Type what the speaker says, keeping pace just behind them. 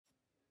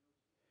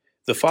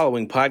The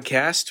following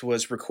podcast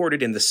was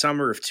recorded in the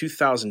summer of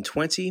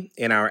 2020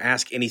 in our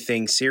Ask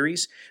Anything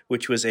series,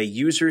 which was a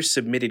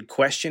user-submitted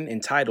question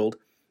entitled,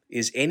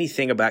 "Is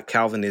anything about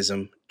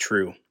Calvinism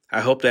true?"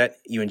 I hope that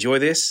you enjoy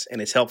this and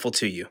it's helpful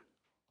to you.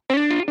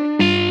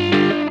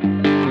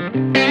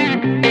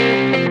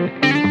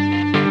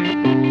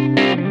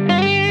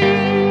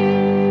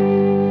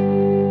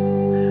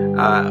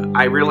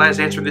 I realize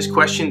answering this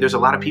question, there's a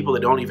lot of people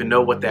that don't even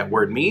know what that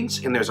word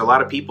means, and there's a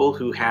lot of people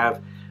who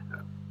have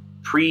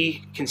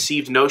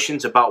preconceived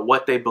notions about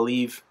what they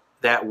believe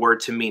that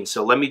word to mean.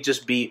 So let me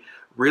just be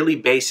really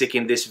basic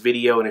in this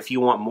video, and if you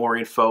want more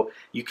info,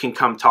 you can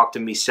come talk to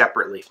me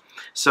separately.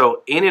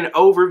 So in an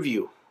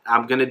overview,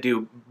 I'm going to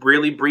do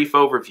really brief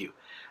overview.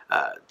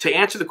 To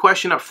answer the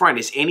question up front,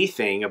 is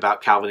anything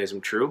about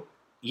Calvinism true?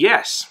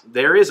 Yes,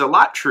 there is a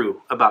lot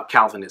true about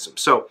Calvinism.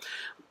 So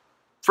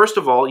first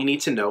of all, you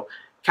need to know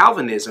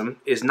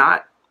Calvinism is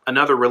not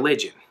another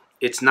religion.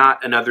 It's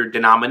not another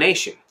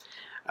denomination.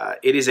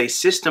 It is a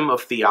system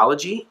of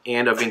theology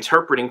and of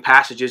interpreting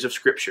passages of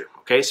Scripture.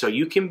 Okay, so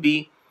you can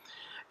be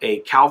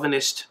a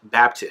Calvinist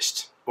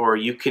Baptist, or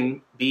you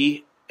can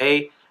be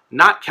a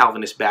not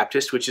Calvinist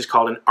Baptist, which is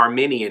called an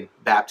Arminian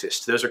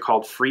Baptist. Those are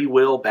called free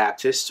will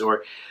Baptists,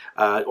 or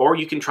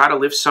you can try to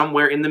live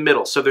somewhere in the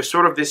middle. So there's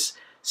sort of this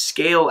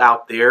scale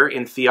out there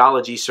in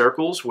theology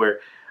circles where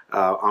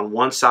on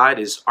one side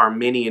is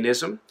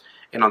Arminianism,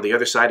 and on the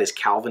other side is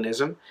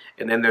Calvinism,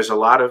 and then there's a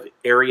lot of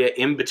area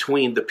in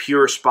between the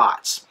pure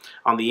spots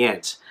on the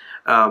ends.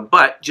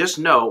 But just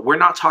know, we're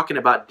not talking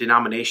about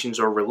denominations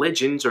or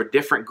religions or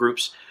different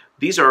groups.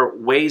 These are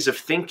ways of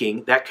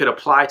thinking that could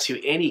apply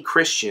to any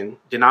Christian,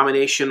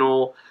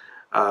 denominational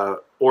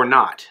or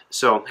not.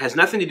 So it has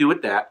nothing to do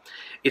with that.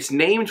 It's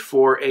named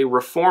for a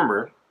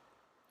reformer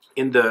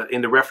in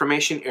the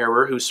Reformation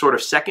era who's sort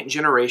of second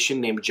generation,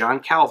 named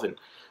John Calvin.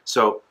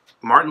 So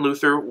Martin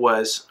Luther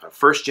was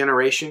first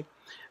generation.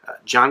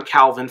 John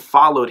Calvin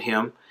followed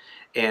him,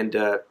 and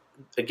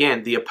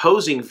again, the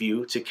opposing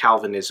view to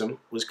Calvinism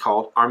was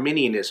called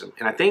Arminianism.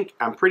 And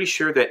I'm pretty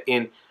sure that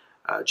in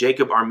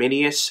Jacob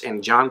Arminius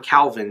and John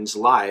Calvin's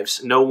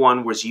lives, no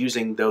one was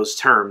using those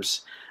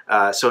terms.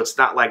 So it's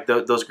not like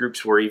those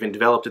groups were even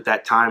developed at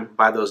that time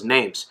by those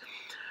names.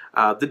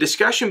 The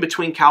discussion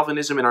between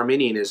Calvinism and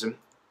Arminianism,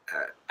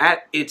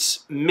 at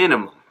its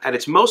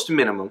most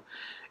minimum,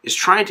 is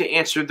trying to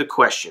answer the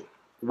question,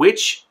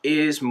 which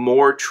is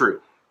more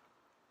true?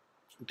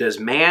 Does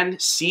man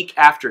seek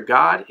after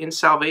God in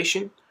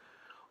salvation,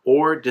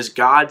 or does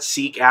God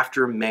seek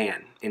after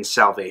man in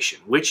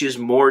salvation? Which is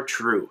more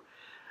true?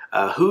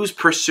 Who's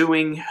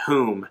pursuing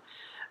whom?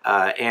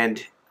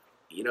 And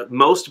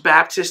most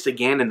Baptists,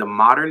 again, in the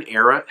modern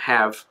era,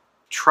 have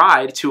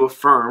tried to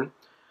affirm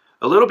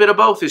a little bit of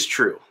both is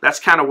true. That's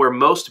kind of where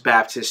most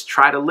Baptists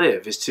try to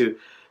live, is to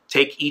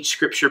take each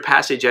scripture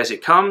passage as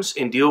it comes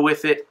and deal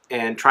with it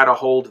and try to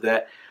hold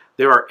that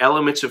there are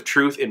elements of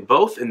truth in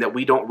both, and that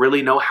we don't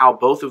really know how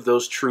both of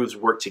those truths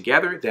work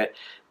together, that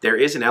there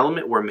is an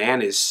element where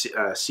man is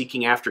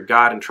seeking after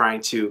God and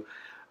trying to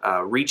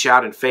reach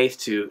out in faith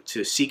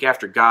to seek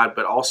after God,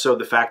 but also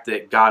the fact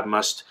that God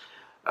must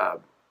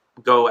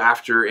go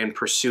after and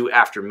pursue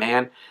after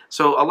man.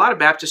 So a lot of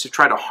Baptists have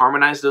tried to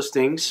harmonize those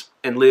things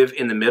and live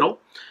in the middle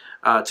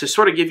to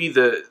sort of give you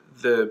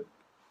the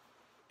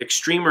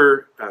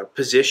extremer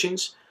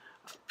positions.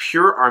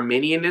 Pure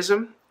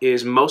Arminianism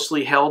is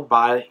mostly held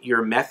by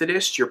your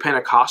Methodists, your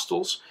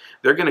Pentecostals.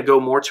 They're going to go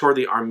more toward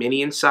the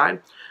Arminian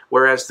side,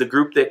 whereas the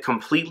group that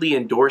completely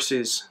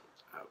endorses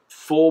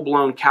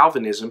full-blown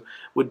Calvinism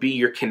would be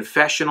your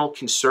confessional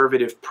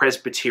conservative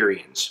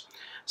Presbyterians.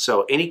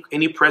 So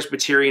any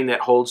Presbyterian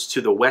that holds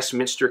to the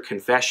Westminster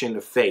Confession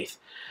of Faith,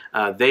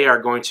 they are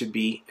going to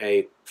be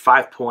a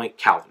 5-point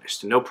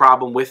Calvinist. No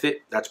problem with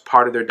it. That's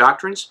part of their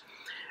doctrines.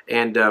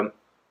 And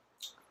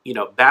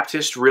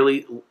Baptists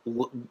really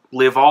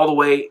live all the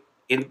way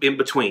in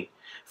between.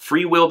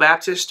 Free will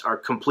Baptists are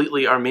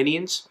completely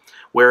Arminians,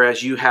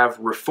 whereas you have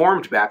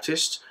Reformed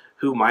Baptists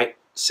who might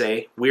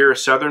say, we're a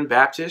Southern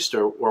Baptist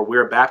or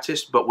we're a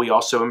Baptist, but we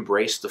also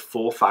embrace the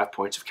full 5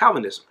 points of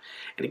Calvinism.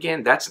 And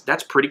again,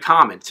 that's pretty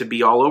common to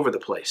be all over the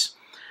place.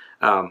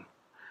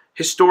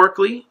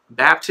 Historically,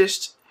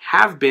 Baptists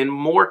have been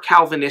more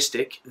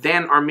Calvinistic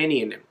than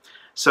Arminian.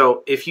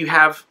 So if you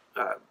have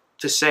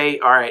to say,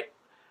 all right,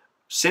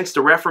 since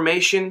the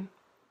Reformation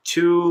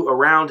to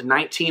around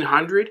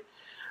 1900,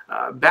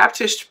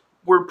 Baptists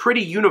were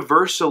pretty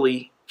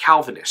universally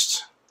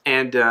Calvinists.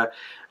 And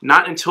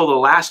not until the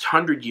last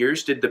 100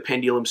 years did the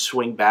pendulum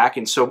swing back.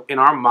 And so in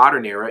our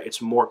modern era,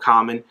 it's more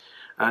common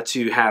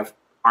to have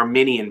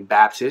Arminian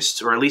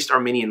Baptists, or at least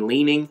Arminian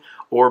leaning,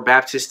 or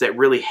Baptists that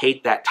really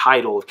hate that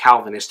title of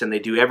Calvinist, and they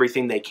do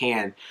everything they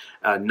can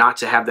not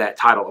to have that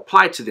title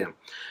applied to them.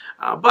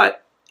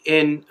 But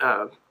in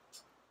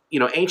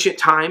ancient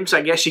times,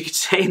 I guess you could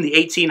say in the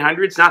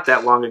 1800s, not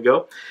that long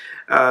ago,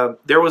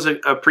 there was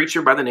a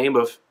preacher by the name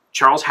of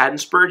Charles Haddon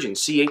Spurgeon,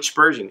 C.H.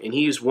 Spurgeon, and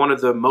he is one of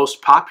the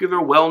most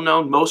popular,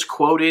 well-known, most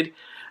quoted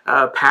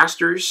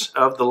pastors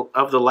of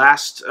the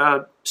last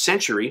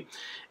century.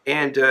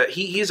 And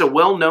he's a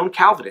well-known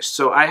Calvinist.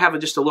 So I have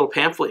just a little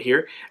pamphlet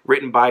here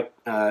written by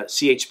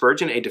C.H.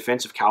 Spurgeon, A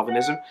Defense of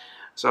Calvinism.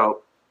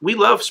 So we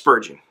love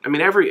Spurgeon. I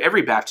mean,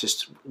 every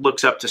Baptist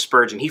looks up to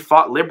Spurgeon. He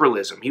fought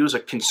liberalism. He was a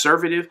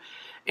conservative,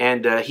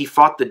 and he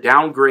fought the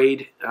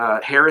downgrade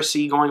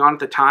heresy going on at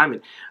the time.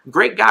 And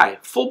great guy,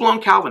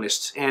 full-blown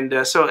Calvinist.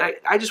 And so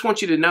I just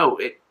want you to know,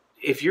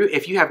 if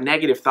you have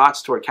negative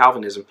thoughts toward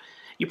Calvinism,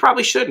 you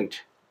probably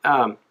shouldn't.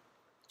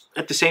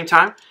 At the same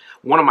time,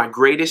 one of my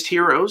greatest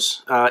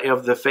heroes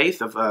of the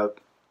faith of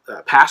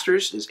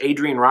pastors is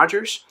Adrian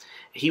Rogers.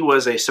 He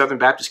was a Southern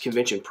Baptist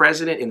Convention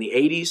president in the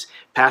 80s,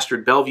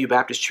 pastored Bellevue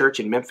Baptist Church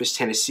in Memphis,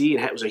 Tennessee,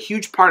 and was a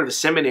huge part of the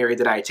seminary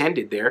that I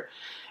attended there.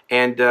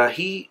 And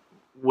he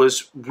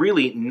was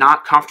really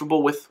not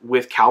comfortable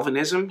with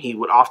Calvinism. He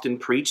would often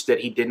preach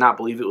that he did not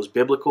believe it was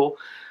biblical.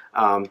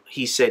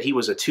 He said he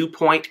was a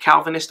two-point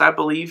Calvinist, I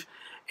believe.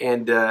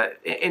 And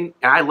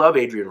I love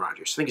Adrian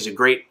Rogers. I think he's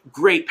a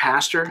great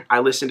pastor. I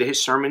listen to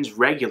his sermons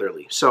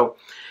regularly. So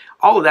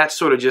all of that's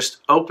sort of just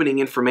opening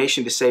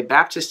information to say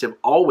Baptists have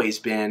always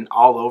been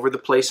all over the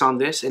place on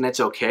this, and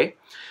it's okay.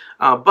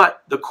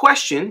 But the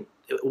question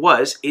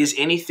was, is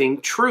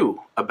anything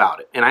true about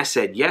it? And I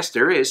said, yes,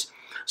 there is.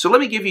 So let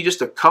me give you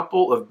just a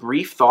couple of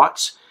brief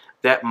thoughts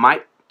that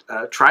might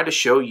try to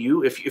show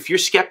you, if you're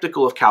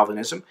skeptical of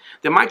Calvinism,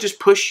 that might just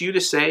push you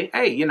to say,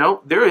 hey, you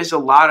know, there is a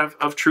lot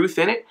of truth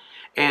in it.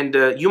 And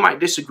you might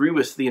disagree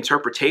with the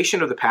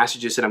interpretation of the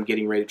passages that I'm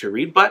getting ready to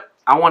read, but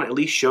I want to at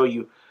least show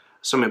you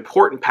some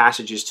important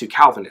passages to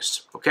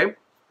Calvinists, okay?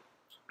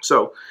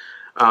 So,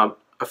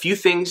 a few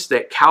things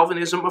that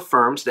Calvinism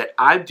affirms that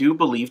I do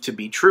believe to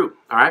be true,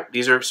 all right?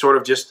 These are sort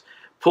of just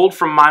pulled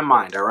from my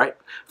mind, all right?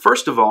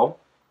 First of all,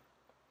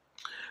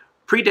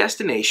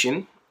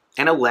 predestination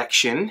and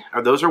election,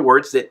 those are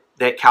words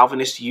that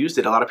Calvinists use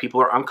that a lot of people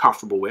are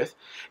uncomfortable with.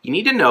 You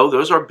need to know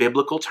those are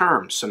biblical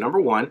terms. So number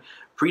one,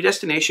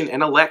 predestination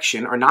and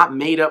election are not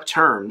made-up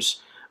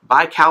terms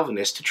by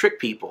Calvinists to trick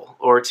people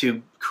or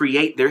to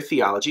create their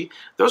theology.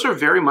 Those are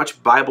very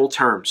much Bible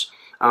terms.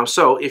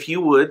 So if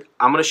you would,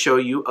 I'm going to show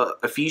you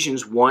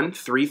Ephesians 1,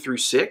 3 through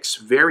 6,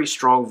 very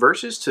strong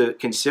verses to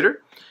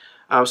consider.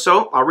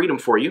 So I'll read them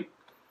for you.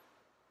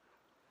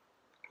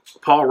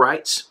 Paul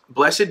writes,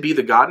 "Blessed be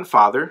the God and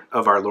Father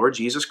of our Lord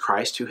Jesus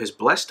Christ, who has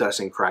blessed us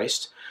in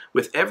Christ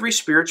with every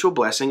spiritual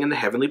blessing in the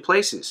heavenly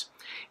places,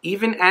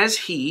 even as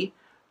he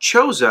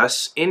chose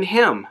us in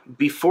him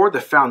before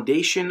the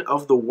foundation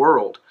of the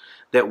world,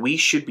 that we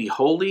should be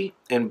holy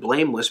and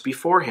blameless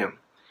before him.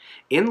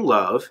 In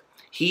love,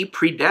 he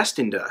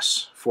predestined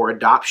us for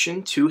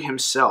adoption to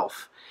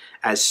himself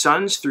as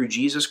sons through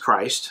Jesus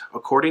Christ,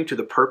 according to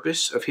the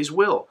purpose of his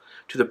will,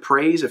 to the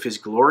praise of his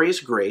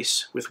glorious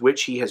grace with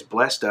which he has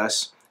blessed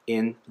us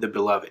in the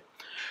beloved."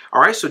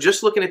 All right, so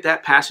just looking at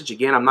that passage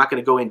again, I'm not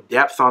going to go in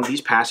depth on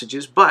these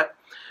passages, but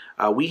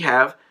we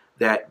have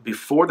that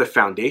before the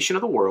foundation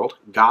of the world,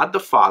 God the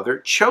Father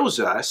chose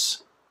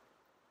us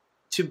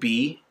to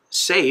be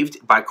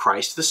saved by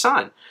Christ the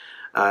Son.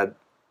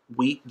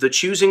 The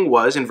choosing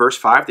was, in verse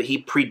 5, that he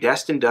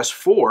predestined us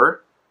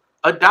for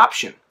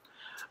adoption.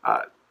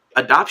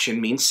 Adoption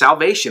means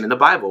salvation in the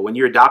Bible. When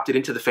you're adopted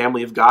into the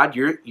family of God,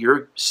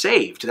 you're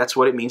saved. That's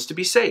what it means to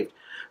be saved.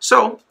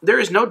 So there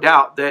is no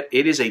doubt that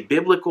it is a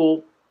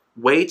biblical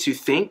way to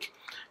think,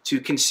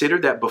 to consider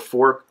that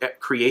before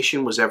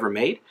creation was ever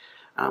made,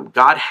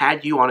 God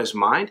had you on his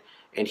mind,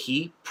 and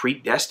he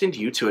predestined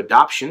you to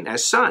adoption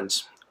as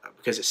sons,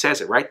 because it says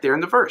it right there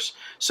in the verse.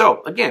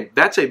 So, again,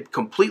 that's a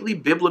completely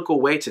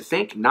biblical way to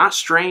think, not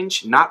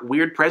strange, not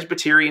weird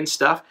Presbyterian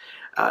stuff.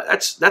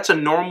 That's a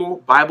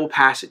normal Bible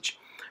passage.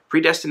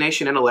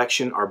 Predestination and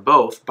election are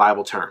both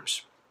Bible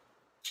terms.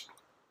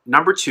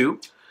 Number two,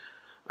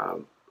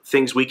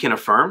 things we can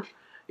affirm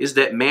is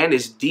that man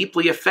is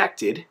deeply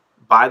affected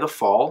by the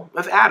fall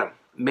of Adam.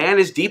 Man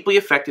is deeply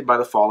affected by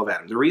the fall of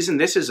Adam. The reason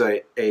this is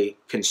a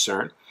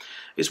concern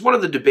is one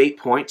of the debate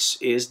points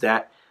is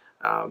that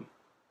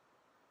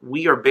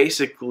we are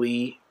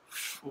basically,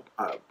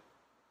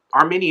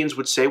 Arminians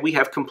would say we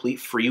have complete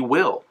free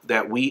will,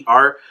 that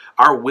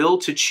our will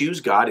to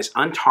choose God is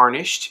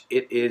untarnished.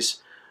 It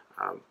is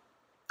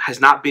has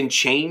not been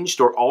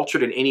changed or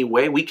altered in any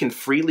way. We can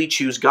freely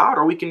choose God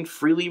or we can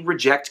freely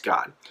reject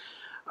God.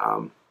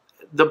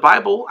 The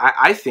Bible,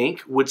 I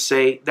think, would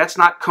say that's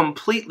not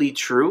completely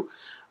true.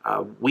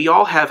 We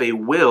all have a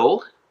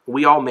will,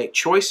 we all make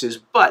choices,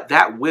 but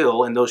that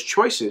will and those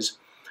choices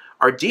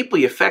are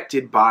deeply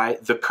affected by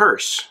the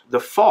curse, the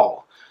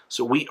fall.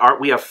 So we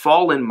have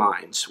fallen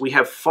minds, we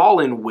have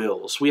fallen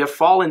wills, we have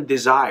fallen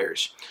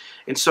desires.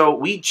 And so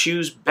we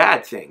choose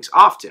bad things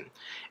often.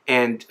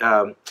 And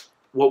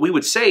what we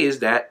would say is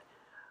that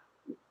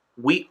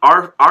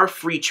our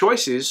free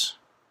choices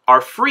are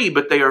free,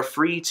 but they are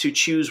free to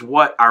choose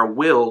what our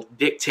will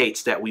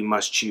dictates that we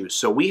must choose.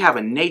 So we have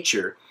a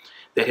nature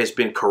that has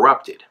been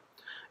corrupted.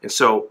 And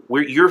so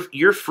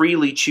you're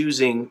freely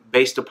choosing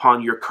based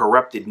upon your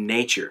corrupted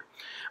nature.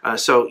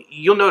 So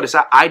you'll notice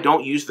I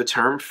don't use the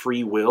term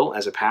free will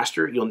as a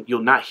pastor.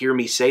 You'll not hear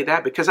me say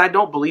that because I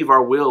don't believe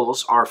our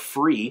wills are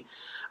free.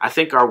 I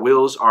think our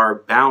wills are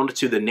bound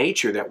to the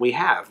nature that we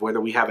have,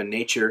 whether we have a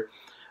nature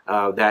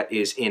that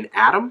is in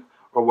Adam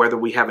or whether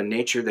we have a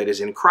nature that is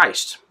in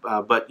Christ.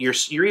 But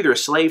you're either a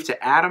slave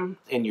to Adam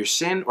and your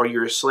sin, or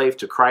you're a slave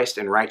to Christ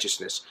and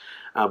righteousness.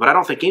 But I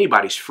don't think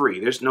anybody's free.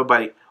 There's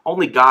nobody.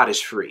 Only God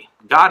is free.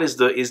 God is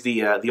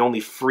the only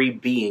free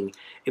being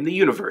in the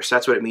universe.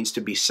 That's what it means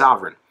to be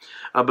sovereign.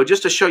 But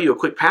just to show you a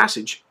quick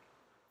passage,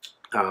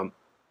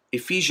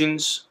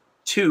 Ephesians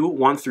 2,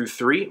 1 through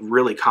 3,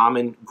 really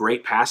common,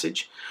 great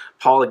passage.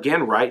 Paul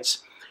again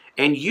writes,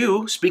 and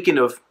you, speaking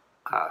of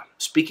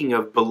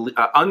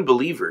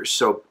unbelievers,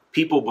 so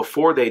people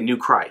before they knew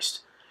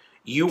Christ,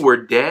 you were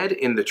dead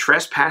in the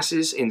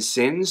trespasses and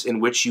sins in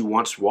which you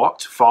once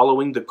walked,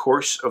 following the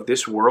course of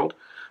this world,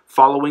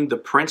 following the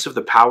prince of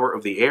the power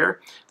of the air,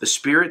 the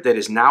spirit that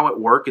is now at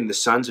work in the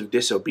sons of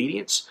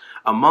disobedience,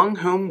 among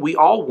whom we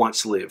all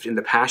once lived in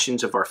the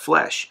passions of our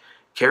flesh,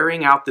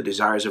 carrying out the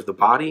desires of the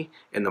body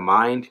and the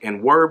mind,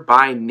 and were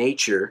by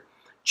nature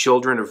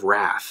children of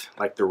wrath,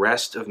 like the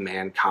rest of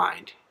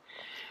mankind.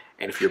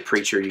 And if you're a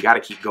preacher, you got to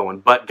keep going.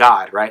 But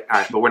God, right? All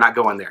right, but we're not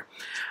going there.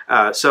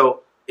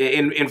 So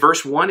in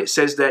verse 1, it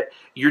says that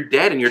you're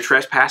dead in your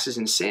trespasses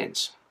and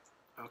sins.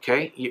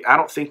 Okay? I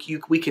don't think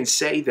we can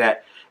say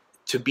that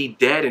to be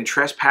dead in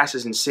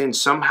trespasses and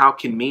sins somehow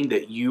can mean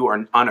that you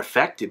are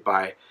unaffected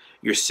by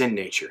your sin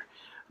nature.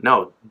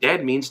 No,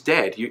 dead means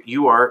dead.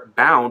 You are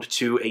bound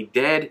to a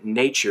dead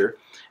nature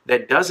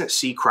that doesn't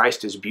see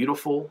Christ as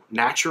beautiful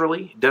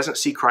naturally, doesn't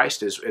see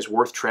Christ as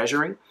worth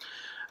treasuring.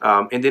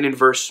 And then in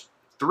verse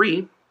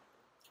 3,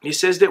 it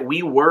says that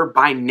we were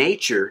by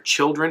nature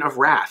children of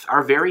wrath.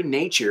 Our very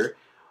nature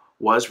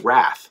was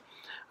wrath.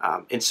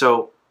 And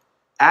so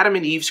Adam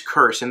and Eve's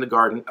curse in the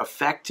garden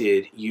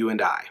affected you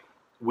and I.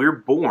 We're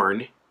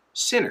born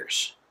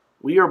sinners.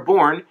 We are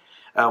born,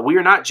 we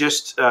are not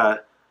just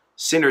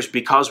sinners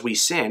because we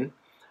sin.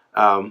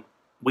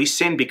 We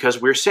sin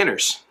because we're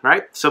sinners,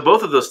 right? So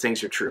both of those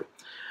things are true.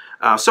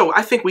 So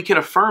I think we can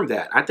affirm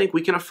that. I think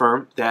we can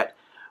affirm that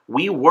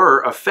we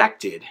were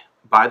affected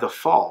by the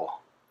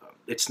fall.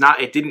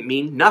 It didn't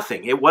mean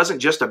nothing. It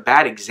wasn't just a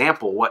bad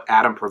example what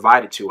Adam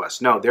provided to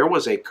us. No, there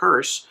was a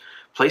curse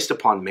placed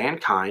upon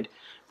mankind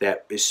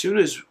that as soon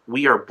as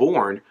we are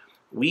born,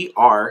 we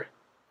are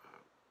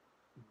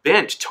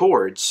bent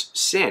towards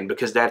sin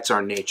because that's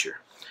our nature.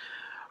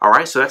 All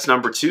right, so that's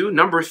number 2.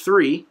 Number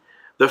 3,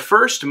 the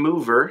first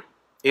mover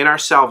in our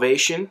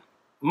salvation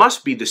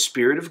must be the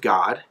Spirit of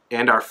God,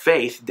 and our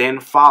faith then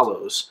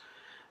follows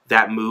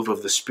that move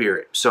of the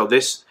Spirit. So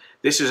this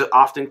is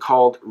often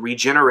called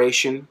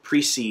regeneration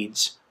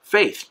precedes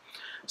faith.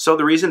 So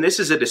the reason this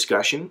is a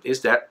discussion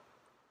is that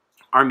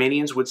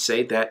Arminians would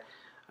say that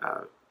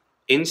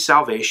in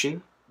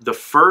salvation, the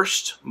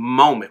first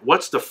moment,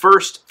 what's the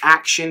first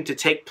action to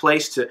take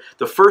place,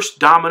 the first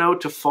domino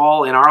to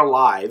fall in our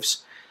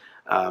lives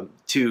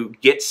to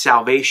get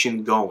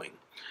salvation going?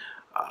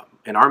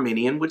 An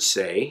Arminian would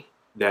say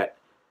that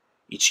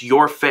it's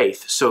your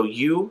faith. So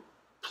you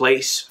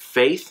place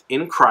faith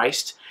in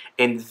Christ,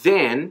 and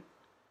then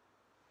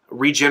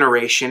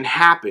regeneration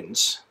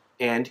happens,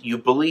 and you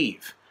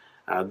believe.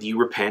 You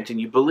repent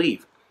and you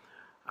believe.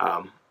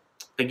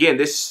 Again,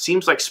 this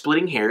seems like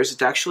splitting hairs.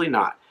 It's actually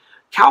not.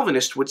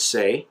 Calvinists would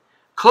say,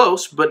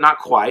 close but not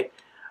quite,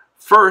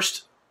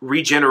 first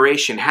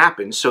regeneration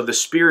happens, so the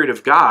Spirit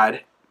of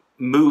God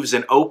moves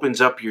and opens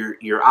up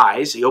your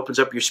eyes. He opens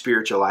up your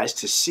spiritual eyes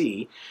to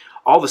see.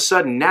 All of a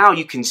sudden, now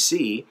you can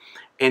see,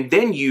 and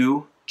then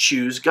you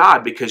choose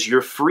God because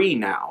you're free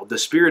now. The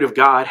Spirit of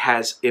God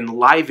has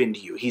enlivened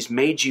you. He's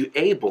made you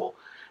able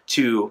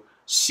to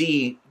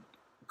see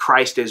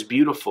Christ as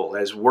beautiful,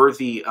 as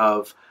worthy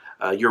of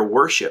your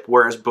worship.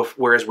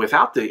 Whereas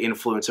without the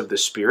influence of the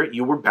Spirit,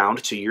 you were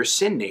bound to your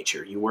sin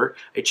nature. You were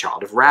a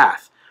child of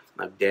wrath,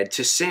 dead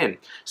to sin.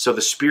 So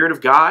the Spirit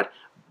of God,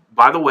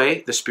 by the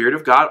way, the Spirit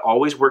of God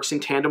always works in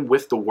tandem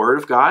with the Word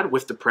of God,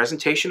 with the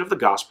presentation of the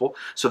gospel.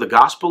 So the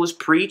gospel is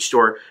preached,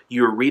 or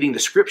you're reading the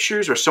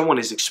scriptures, or someone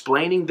is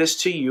explaining this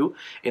to you,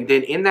 and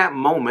then in that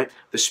moment,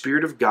 the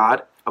Spirit of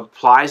God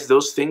applies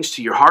those things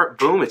to your heart.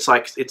 Boom! It's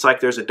like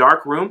there's a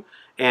dark room,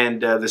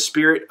 and the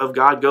Spirit of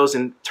God goes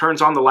and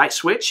turns on the light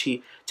switch.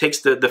 He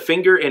takes the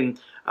finger and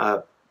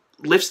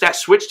lifts that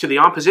switch to the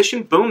on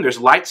position. Boom, there's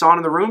lights on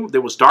in the room.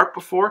 There was dark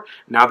before.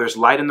 Now there's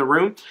light in the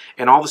room.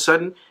 And all of a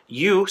sudden,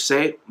 you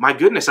say, my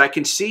goodness, I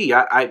can see.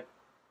 The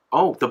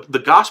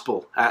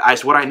gospel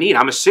is what I need.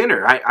 I'm a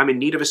sinner. I'm in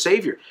need of a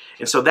Savior.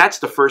 And so that's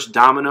the first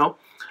domino.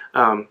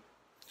 I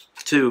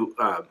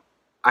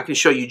can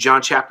show you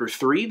John chapter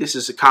 3. This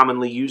is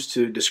commonly used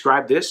to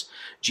describe this.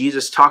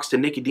 Jesus talks to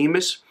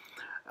Nicodemus,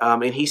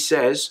 and he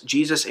says,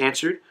 Jesus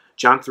answered,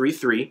 John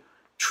 3:3,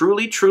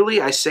 truly,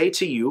 truly, I say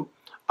to you,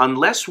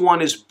 unless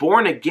one is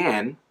born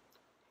again,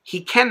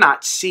 he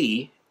cannot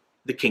see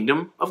the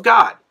kingdom of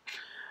God.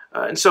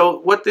 And so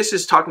what this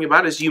is talking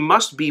about is you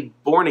must be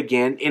born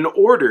again in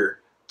order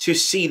to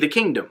see the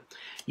kingdom.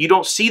 You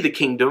don't see the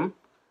kingdom,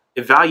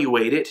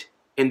 evaluate it,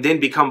 and then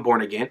become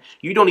born again.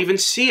 You don't even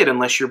see it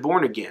unless you're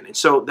born again. And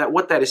so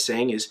what that is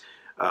saying is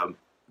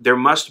there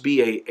must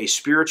be a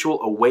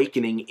spiritual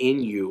awakening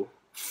in you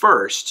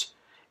first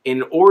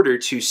in order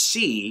to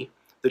see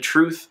the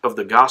truth of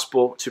the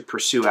gospel to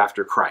pursue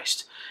after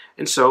Christ.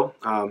 And so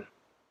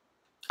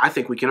I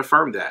think we can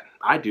affirm that.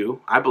 I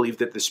do. I believe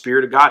that the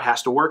Spirit of God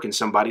has to work in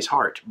somebody's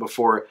heart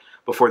before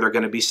they're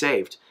going to be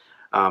saved.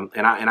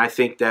 And I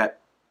think that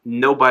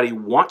nobody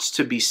wants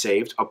to be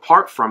saved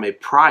apart from a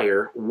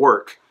prior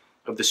work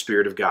of the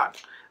Spirit of God.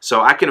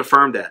 So I can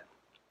affirm that.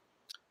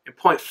 And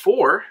point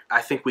 4,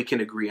 I think we can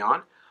agree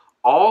on.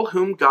 All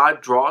whom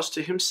God draws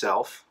to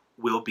himself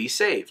will be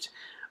saved.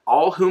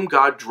 All whom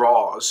God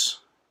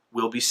draws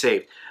will be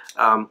saved.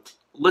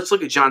 Let's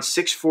look at John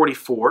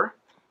 6:44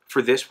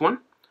 for this one.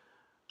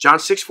 John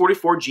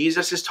 6:44,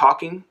 Jesus is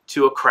talking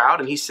to a crowd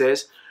and he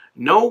says,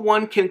 "No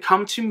one can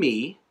come to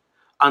me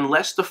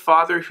unless the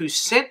Father who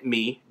sent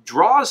me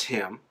draws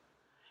him,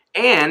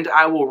 and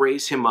I will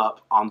raise him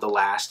up on the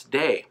last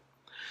day."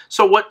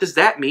 So what does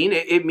that mean?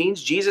 It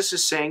means Jesus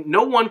is saying,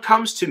 no one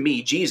comes to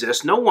me,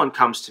 Jesus, no one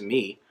comes to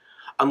me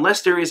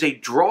unless there is a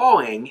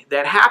drawing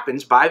that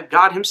happens by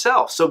God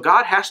himself. So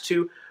God has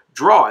to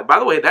draw it. By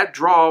the way, that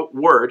draw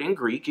word in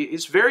Greek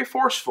is very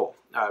forceful.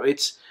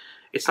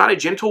 It's not a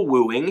gentle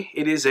wooing.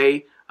 It is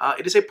a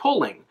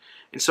pulling.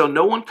 And so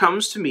no one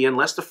comes to me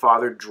unless the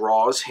Father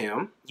draws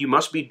him. You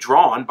must be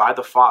drawn by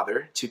the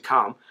Father to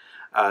come.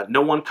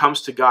 No one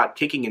comes to God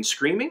kicking and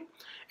screaming,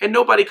 and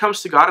nobody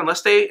comes to God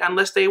unless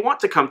they want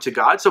to come to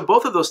God. So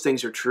both of those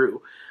things are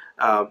true.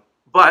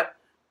 But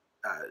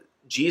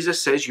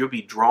Jesus says you'll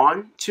be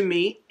drawn to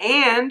me,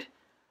 and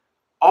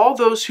all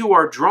those who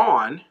are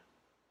drawn,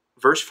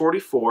 verse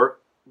 44,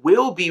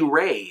 will be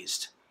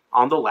raised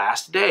on the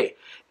last day.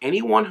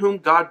 Anyone whom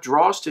God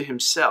draws to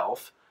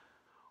himself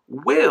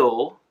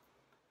will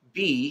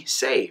be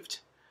saved.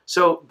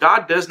 So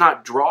God does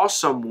not draw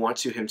someone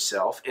to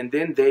himself and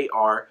then they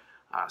are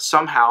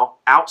somehow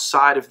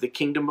outside of the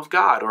kingdom of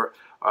God, or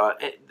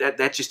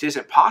that just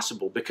isn't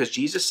possible, because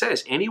Jesus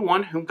says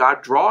anyone whom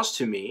God draws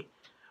to me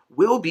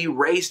will be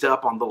raised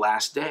up on the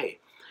last day.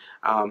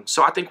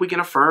 So I think we can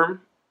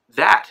affirm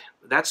that.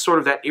 That's sort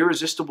of that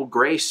irresistible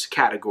grace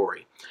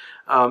category.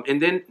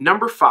 And then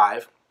number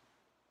 5,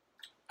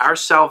 our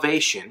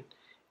salvation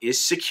is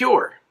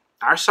secure.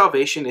 Our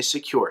salvation is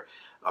secure.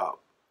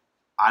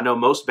 I know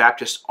most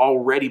Baptists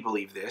already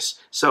believe this.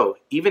 So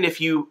even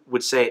if you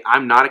would say,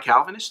 I'm not a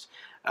Calvinist,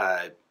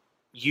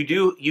 you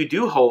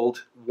do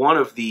hold one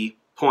of the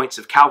points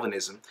of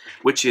Calvinism,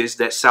 which is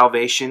that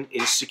salvation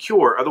is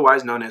secure,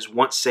 otherwise known as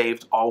once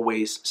saved,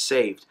 always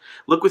saved.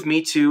 Look with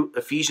me to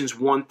Ephesians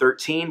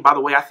 1:13. By the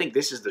way, I think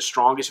this is the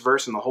strongest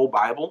verse in the whole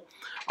Bible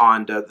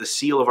on the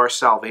seal of our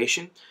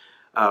salvation.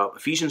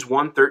 Ephesians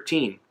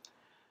 1:13.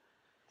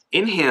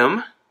 In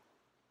him,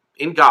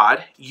 in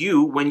God,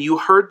 you, when you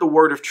heard the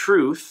word of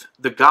truth,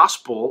 the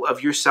gospel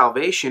of your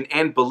salvation,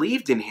 and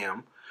believed in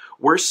him,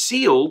 were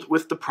sealed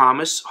with the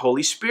promised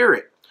Holy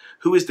Spirit,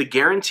 who is the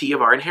guarantee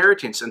of our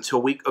inheritance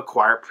until we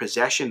acquire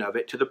possession of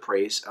it to the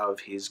praise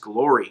of his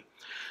glory.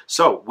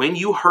 So, when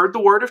you heard the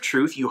word of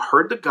truth, you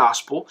heard the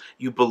gospel,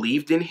 you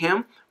believed in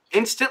him,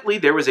 instantly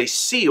there was a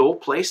seal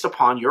placed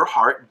upon your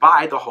heart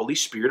by the Holy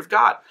Spirit of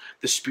God.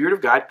 The Spirit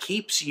of God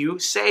keeps you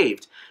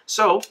saved.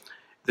 So,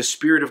 the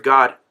Spirit of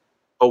God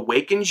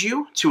awakens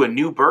you to a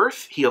new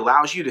birth. He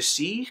allows you to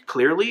see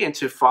clearly and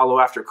to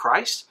follow after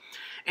Christ.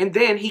 And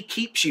then he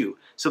keeps you.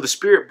 So the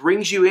Spirit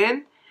brings you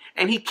in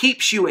and he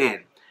keeps you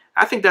in.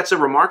 I think that's a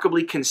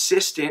remarkably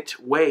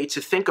consistent way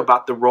to think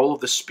about the role of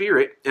the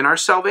Spirit in our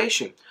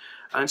salvation.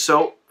 And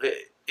so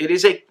it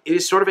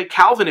is sort of a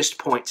Calvinist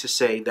point to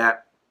say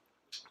that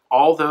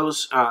all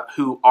those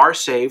who are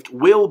saved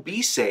will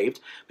be saved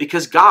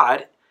because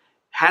God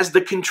has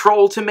the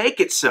control to make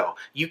it so.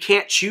 You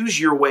can't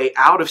choose your way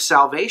out of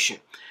salvation.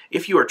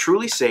 If you are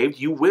truly saved,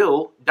 you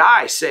will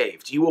die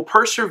saved. You will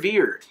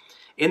persevere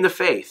in the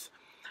faith.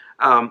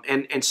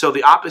 And so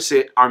the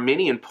opposite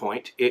Arminian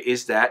point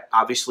is that,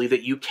 obviously,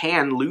 that you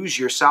can lose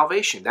your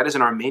salvation. That is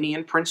an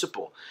Arminian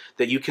principle,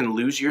 that you can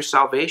lose your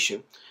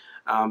salvation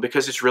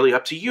because it's really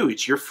up to you.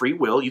 It's your free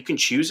will. You can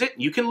choose it.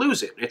 You can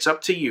lose it. It's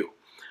up to you.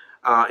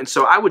 And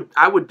so I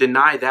would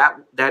deny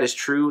that is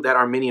true, that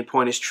Arminian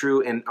point is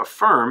true, and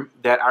affirm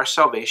that our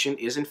salvation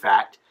is, in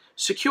fact,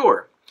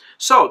 secure.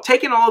 So,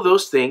 taking all of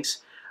those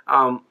things,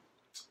 I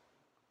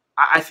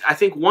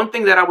think one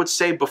thing that I would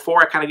say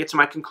before I kind of get to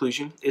my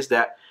conclusion is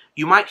that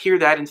you might hear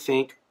that and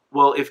think,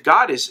 well, if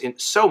God is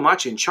so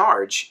much in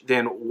charge,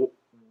 then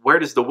where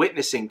does the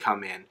witnessing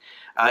come in?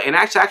 And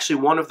that's actually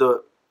one of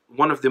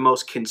the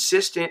most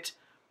consistent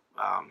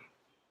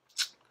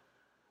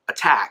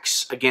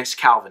attacks against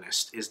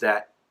Calvinists is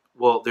that,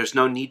 well, there's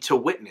no need to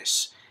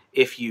witness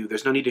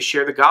there's no need to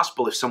share the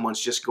gospel if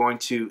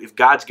if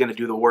God's going to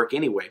do the work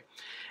anyway.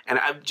 And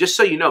just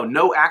so you know,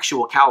 no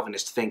actual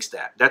Calvinist thinks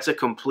that. That's a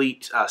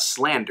complete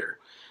slander.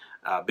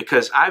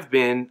 Because I've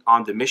been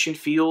on the mission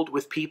field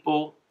with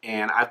people,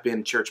 and I've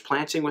been church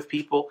planting with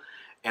people,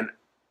 and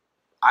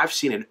I've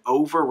seen an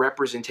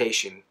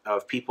over-representation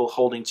of people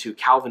holding to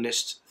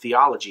Calvinist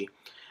theology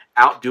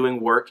out doing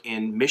work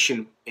in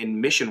mission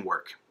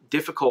work,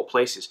 difficult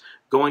places,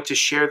 going to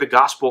share the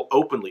gospel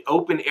openly,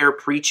 open air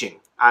preaching.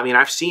 I mean,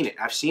 I've seen it.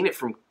 I've seen it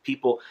from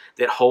people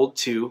that hold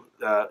to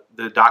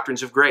the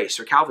doctrines of grace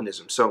or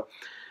Calvinism. So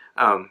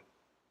I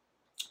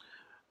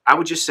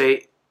would just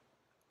say,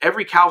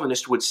 every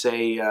Calvinist would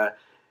say,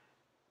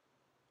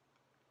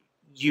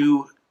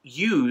 you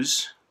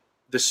use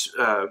this,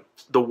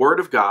 the Word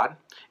of God,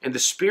 and the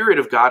Spirit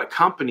of God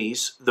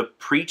accompanies the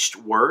preached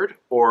word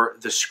or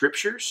the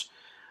Scriptures,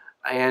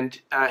 and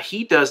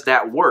He does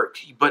that work.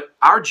 But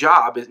our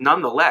job,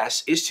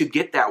 nonetheless, is to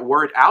get that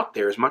word out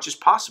there as much as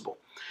possible.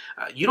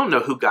 You don't know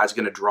who God's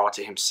going to draw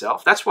to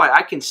Himself. That's why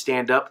I can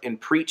stand up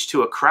and preach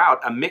to a crowd,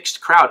 a mixed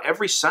crowd,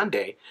 every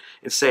Sunday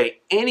and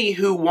say, any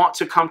who want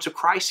to come to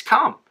Christ,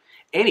 come.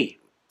 Any.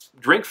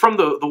 Drink from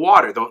the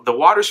water. The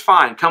water's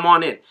fine. Come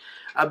on in.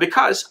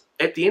 Because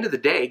at the end of the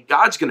day,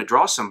 God's going to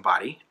draw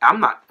somebody.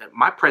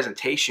 My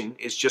presentation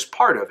is just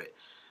part of it.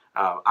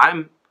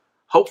 I'm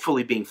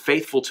hopefully being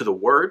faithful to the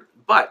Word,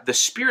 but the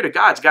Spirit of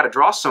God's got to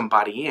draw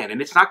somebody in,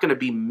 and it's not going to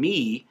be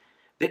me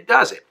that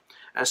does it.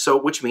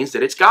 Which means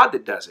that it's God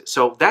that does it.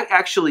 So that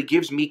actually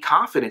gives me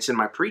confidence in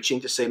my preaching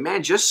to say,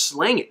 man, just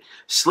sling it.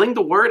 Sling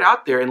the word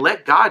out there and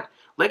let God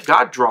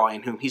draw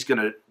in whom He's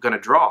going to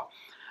draw.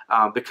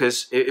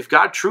 Because if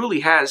God truly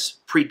has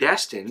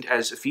predestined,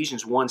 as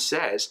Ephesians 1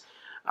 says,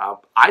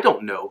 I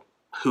don't know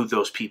who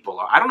those people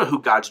are. I don't know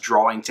who God's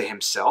drawing to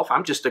Himself.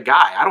 I'm just a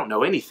guy. I don't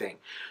know anything.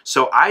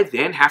 So I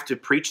then have to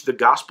preach the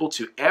gospel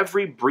to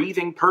every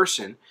breathing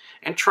person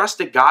and trust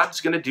that God's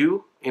going to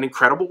do an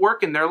incredible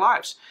work in their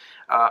lives.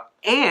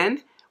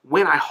 And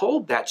when I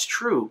hold that's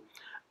true,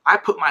 I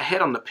put my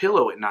head on the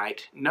pillow at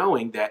night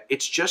knowing that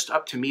it's just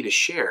up to me to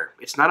share.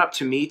 It's not up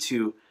to me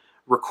to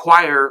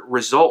require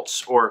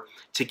results or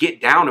to get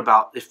down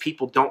about if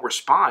people don't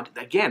respond.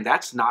 Again,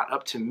 that's not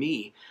up to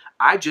me.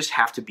 I just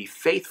have to be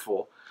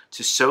faithful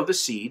to sow the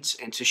seeds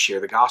and to share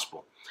the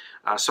gospel.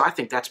 So I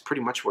think that's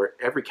pretty much where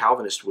every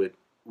Calvinist would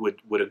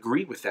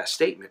agree with that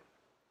statement.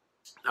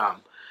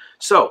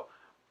 So,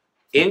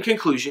 in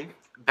conclusion,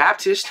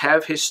 Baptists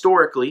have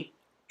historically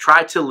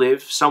tried to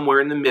live somewhere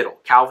in the middle.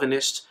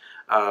 Calvinists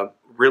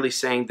really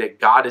saying that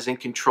God is in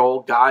control,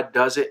 God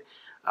does it,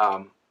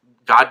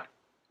 God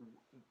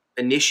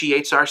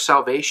initiates our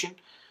salvation,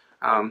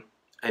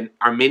 and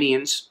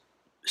Arminians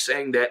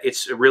saying that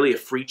it's really a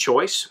free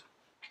choice.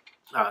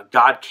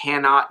 God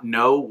cannot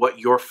know what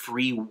your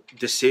free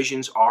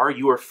decisions are.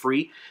 You are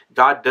free.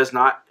 God does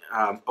not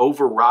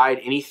override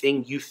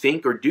anything you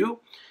think or do.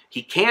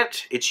 He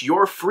can't. It's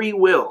your free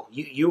will.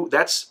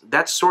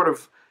 That's sort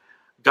of,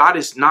 God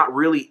is not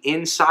really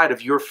inside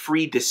of your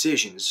free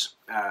decisions.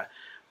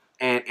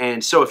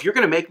 And so if you're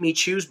going to make me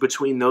choose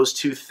between those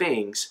two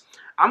things,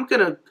 I'm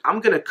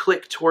gonna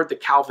click toward the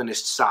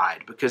Calvinist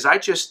side, because I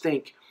just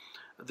think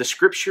the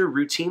Scripture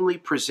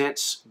routinely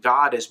presents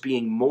God as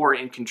being more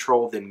in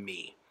control than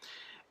me,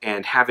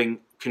 and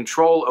having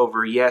control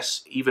over,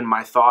 yes, even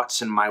my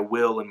thoughts and my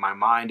will and my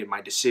mind and my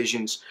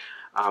decisions.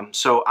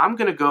 So I'm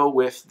going to go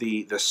with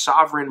the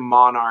sovereign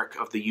monarch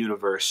of the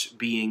universe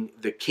being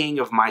the king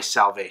of my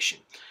salvation.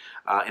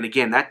 And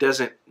again, that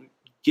doesn't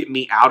get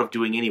me out of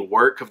doing any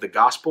work of the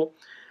gospel.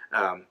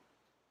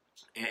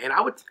 And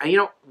I would,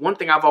 one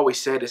thing I've always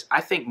said is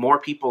I think more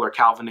people are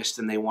Calvinists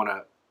than they want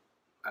to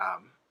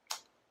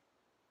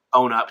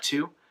own up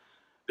to,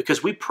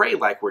 because we pray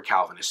like we're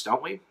Calvinists,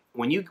 don't we?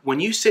 When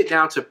you sit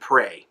down to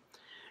pray,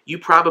 you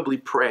probably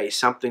pray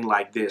something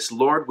like this: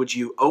 Lord, would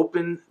you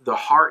open the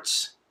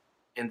hearts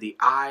and the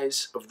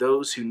eyes of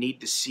those who need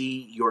to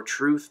see your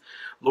truth?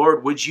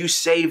 Lord, would you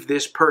save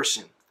this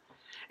person?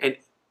 And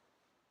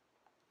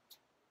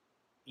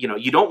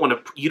you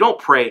don't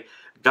pray,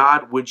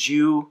 God, would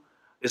you,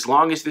 as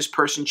long as this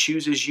person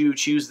chooses you,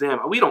 choose them.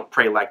 We don't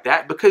pray like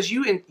that, because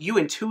you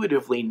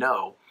intuitively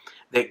know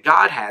that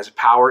God has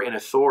power and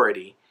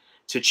authority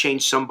to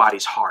change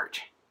somebody's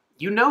heart.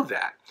 You know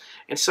that.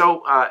 And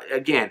so,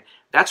 again,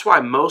 that's why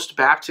most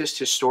Baptists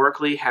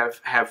historically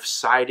have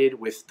sided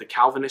with the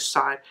Calvinist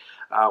side.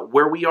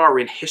 Where we are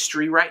in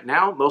history right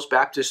now, most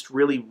Baptists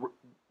really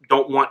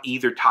don't want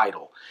either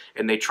title.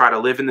 And they try to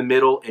live in the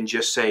middle and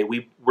just say,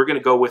 we're going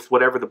to go with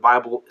whatever the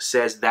Bible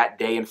says that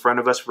day in front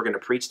of us. We're going to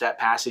preach that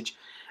passage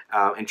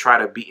and try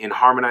to be and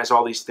harmonize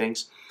all these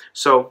things.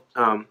 So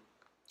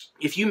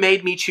if you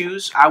made me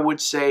choose, I would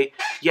say,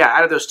 yeah,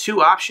 out of those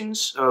two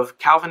options of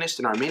Calvinist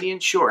and Arminian,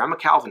 sure, I'm a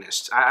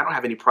Calvinist. I don't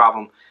have any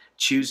problem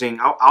choosing.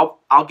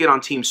 I'll get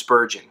on Team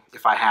Spurgeon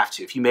if I have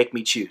to, if you make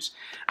me choose.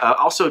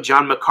 Also,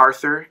 John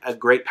MacArthur, a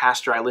great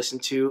pastor I listen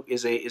to,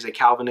 is a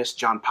Calvinist.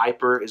 John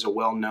Piper is a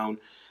well-known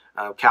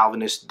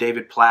Calvinist.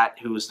 David Platt,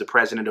 who was the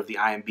president of the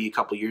IMB a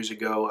couple years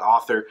ago,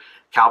 author,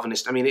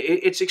 Calvinist. I mean,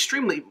 it's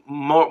extremely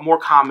more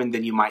common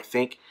than you might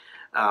think.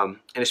 And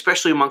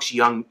especially amongst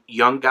young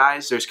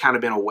guys, there's kind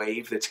of been a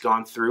wave that's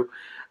gone through.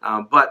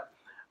 But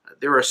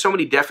there are so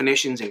many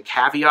definitions and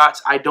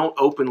caveats. I don't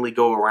openly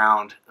go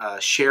around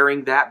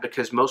sharing that,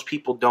 because most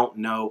people don't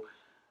know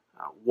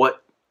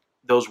what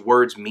those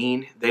words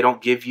mean. They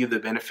don't give you the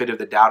benefit of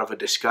the doubt of a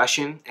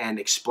discussion and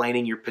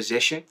explaining your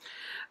position.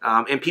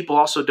 And people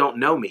also don't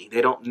know me.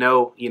 They don't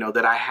know,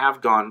 that I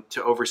have gone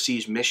to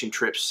overseas mission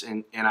trips,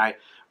 and I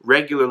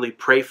regularly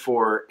pray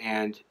for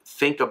and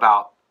think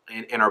about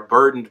and are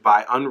burdened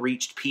by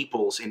unreached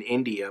peoples in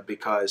India,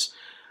 because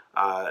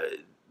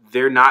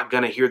they're not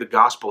going to hear the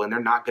gospel and they're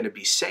not going to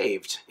be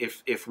saved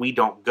if we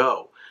don't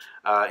go.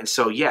 And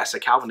so, yes, a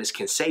Calvinist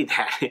can say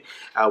that.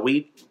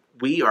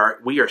 We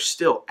are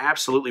still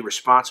absolutely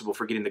responsible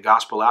for getting the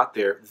gospel out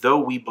there, though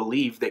we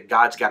believe that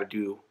God's got to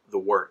do the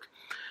work.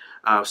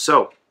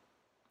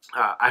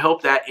 I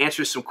hope that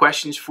answers some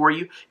questions for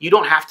you. You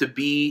don't have to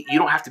be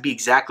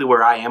exactly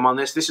where I am on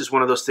this. This is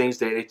one of those things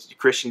that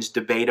Christians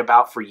debate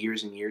about for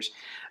years and years.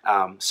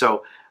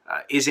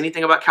 Is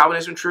anything about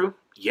Calvinism true?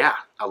 Yeah,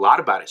 a lot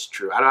about it's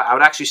true. I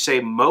would actually say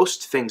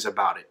most things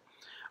about it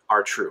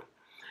are true.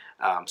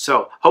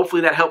 So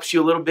hopefully that helps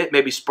you a little bit,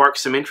 maybe spark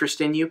some interest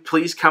in you.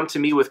 Please come to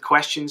me with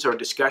questions or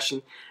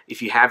discussion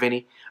if you have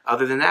any.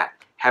 Other than that,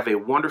 have a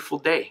wonderful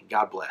day.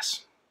 God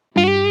bless.